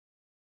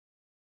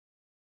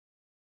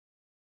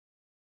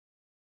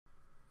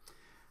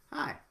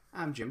Hi,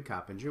 I'm Jim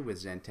Coppinger with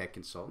Zen Tech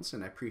Consultants,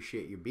 and I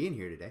appreciate you being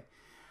here today.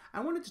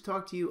 I wanted to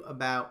talk to you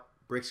about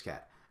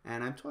BricsCAD,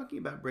 and I'm talking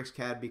about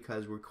BricsCAD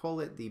because we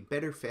call it the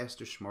Better,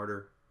 Faster,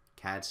 Smarter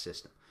CAD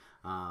system.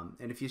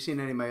 And if you've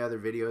seen any of my other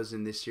videos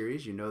in this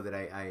series, you know that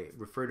I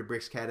refer to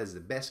BricsCAD as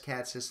the best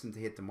CAD system to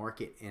hit the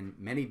market in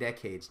many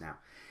decades now.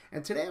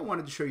 And today I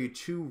wanted to show you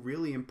two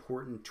really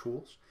important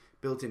tools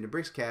built into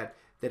BricsCAD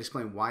that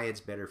explain why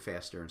it's better,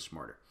 faster, and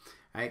smarter.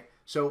 All right?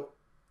 So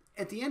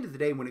at the end of the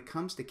day, when it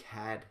comes to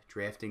CAD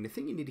drafting, the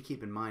thing you need to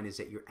keep in mind is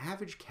that your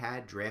average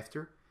CAD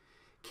drafter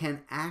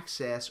can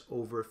access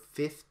over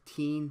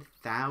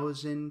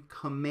 15,000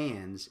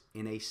 commands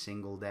in a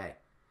single day.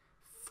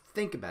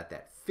 Think about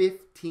that.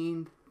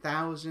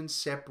 15,000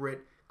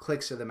 separate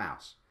clicks of the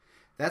mouse.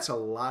 That's a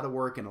lot of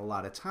work and a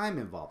lot of time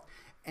involved.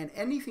 And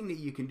anything that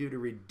you can do to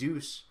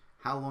reduce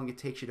how long it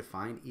takes you to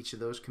find each of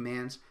those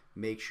commands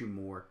makes you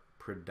more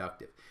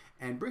productive.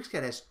 And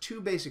BricsCAD has two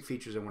basic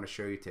features I want to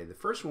show you today. The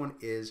first one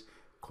is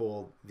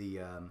called the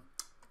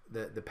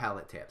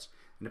palette tabs.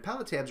 And the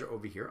palette tabs are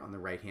over here on the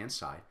right hand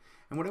side.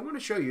 And what I want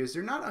to show you is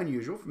they're not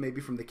unusual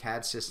maybe from the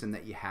CAD system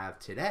that you have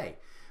today.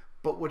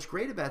 But what's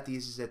great about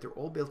these is that they're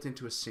all built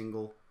into a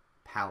single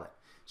palette.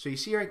 So you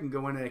see here I can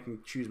go in and I can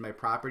choose my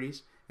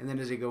properties, and then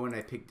as I go in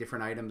I pick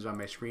different items on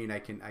my screen. I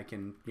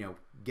can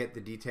get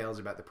the details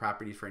about the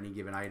properties for any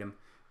given item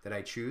that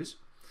I choose.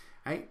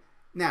 Right?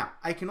 Now,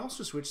 I can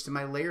also switch to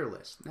my layer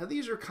list. Now,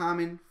 these are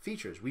common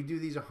features. We do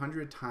these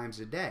 100 times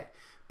a day.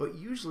 But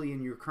usually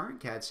in your current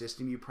CAD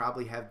system, you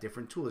probably have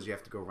different tools. You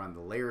have to go run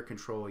the layer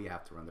control, you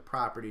have to run the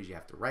properties, you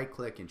have to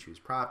right-click and choose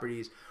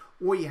properties,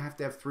 or you have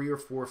to have 3 or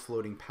 4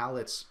 floating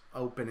palettes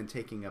open and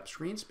taking up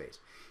screen space.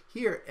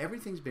 Here,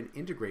 everything's been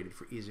integrated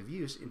for ease of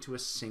use into a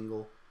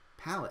single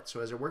palette.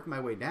 So as I work my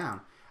way down,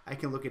 I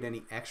can look at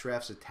any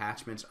xrefs,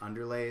 attachments,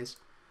 underlays.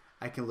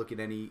 I can look at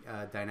any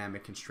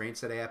dynamic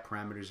constraints that I have,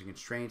 parameters and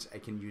constraints. I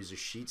can use a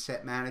sheet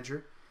set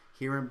manager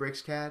here in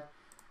BricsCAD.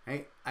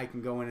 Right? I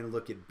can go in and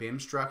look at BIM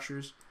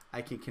structures.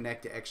 I can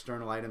connect to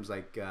external items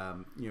like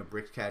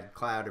BricsCAD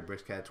Cloud or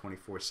BricsCAD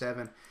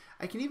 24/7.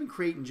 I can even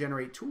create and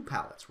generate tool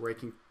palettes where I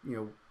can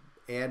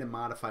add and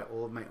modify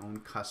all of my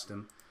own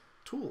custom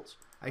tools.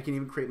 I can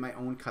even create my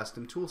own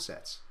custom tool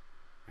sets,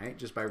 right?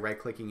 Just by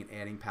right-clicking and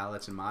adding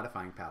palettes and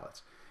modifying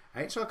palettes.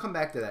 All right, so I'll come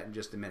back to that in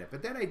just a minute.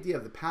 But that idea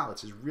of the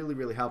palettes is really,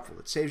 really helpful.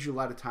 It saves you a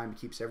lot of time. It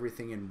keeps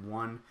everything in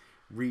one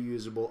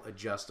reusable,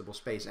 adjustable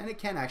space. And it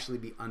can actually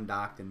be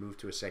undocked and moved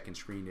to a second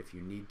screen if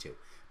you need to.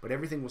 But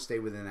everything will stay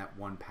within that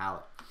one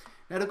palette.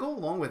 Now, to go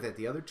along with it,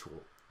 the other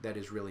tool that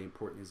is really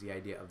important is the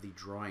idea of the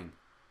Drawing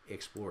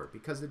Explorer.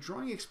 Because the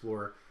Drawing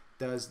Explorer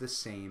does the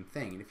same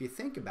thing. And if you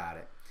think about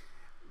it,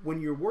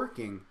 when you're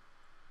working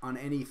on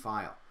any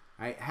file,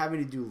 right,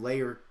 having to do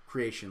layer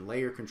creation,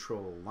 layer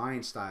control,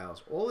 line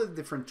styles, all of the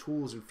different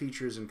tools and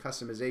features and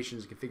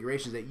customizations and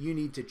configurations that you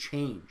need to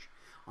change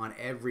on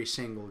every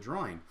single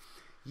drawing,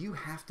 you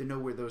have to know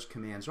where those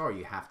commands are.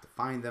 You have to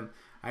find them.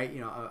 Right?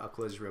 I'll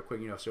close this real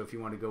quick. So if you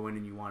want to go in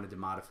and you wanted to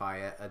modify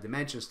a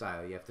dimension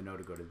style, you have to know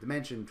to go to the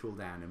dimension tool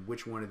down and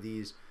which one of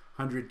these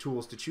 100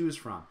 tools to choose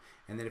from.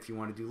 And then if you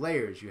want to do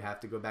layers, you have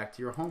to go back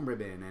to your home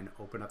ribbon and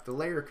open up the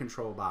layer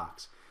control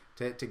box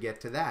to get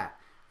to that.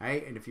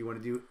 Right? And if you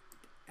want to do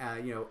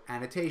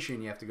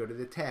annotation, you have to go to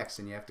the text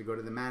and you have to go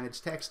to the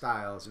manage text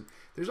styles, and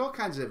there's all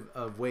kinds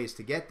of ways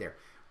to get there.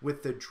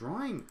 With the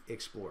Drawing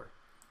Explorer,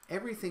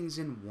 everything's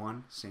in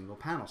one single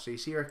panel. So you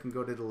see here I can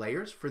go to the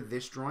layers for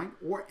this drawing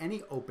or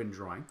any open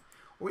drawing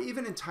or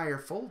even entire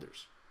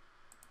folders,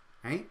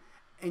 right?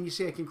 And you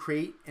see I can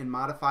create and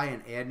modify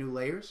and add new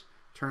layers,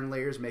 turn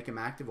layers, make them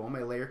active, all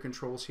my layer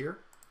controls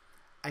here.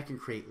 I can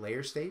create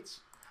layer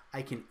states.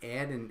 I can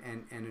add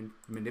and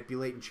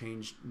manipulate and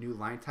change new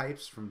line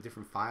types from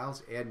different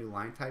files, add new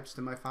line types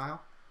to my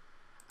file.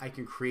 I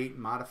can create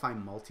and modify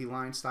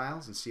multi-line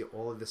styles and see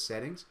all of the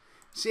settings.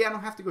 See, I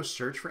don't have to go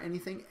search for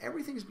anything.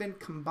 Everything's been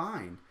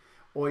combined.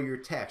 All your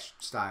text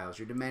styles,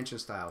 your dimension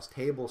styles,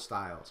 table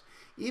styles,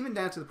 even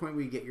down to the point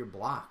where you get your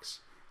blocks.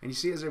 And you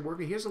see as I work,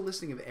 here's a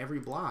listing of every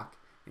block.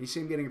 And you see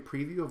I'm getting a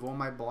preview of all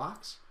my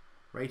blocks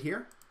right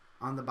here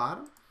on the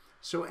bottom.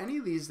 So any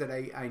of these that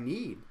I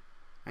need,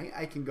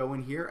 I can go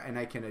in here and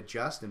I can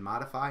adjust and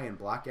modify and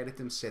block edit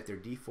them, set their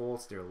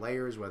defaults, their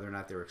layers, whether or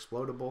not they're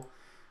explodable.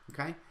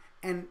 Okay?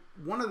 And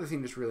one other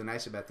thing that's really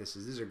nice about this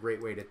is a great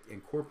way to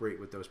incorporate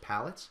with those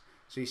palettes.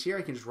 So you see here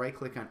I can just right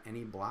click on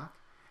any block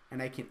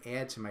and I can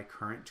add to my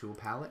current tool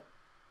palette.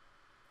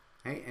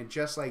 Okay? And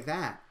just like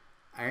that,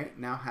 I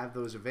now have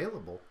those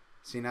available.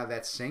 See, now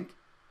that sync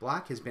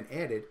block has been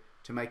added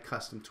to my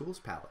custom tools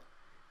palette.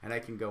 And I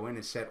can go in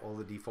and set all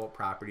the default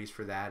properties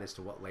for that as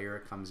to what layer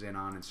it comes in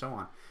on and so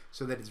on,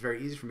 so that it's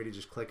very easy for me to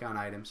just click on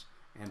items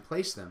and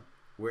place them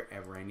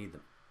wherever I need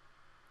them.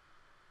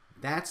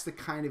 That's the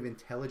kind of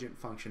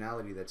intelligent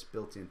functionality that's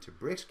built into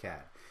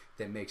BricsCAD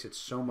that makes it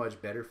so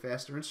much better,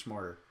 faster, and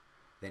smarter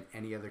than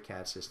any other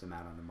CAD system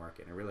out on the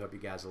market. And I really hope you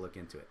guys will look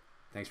into it.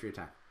 Thanks for your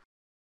time.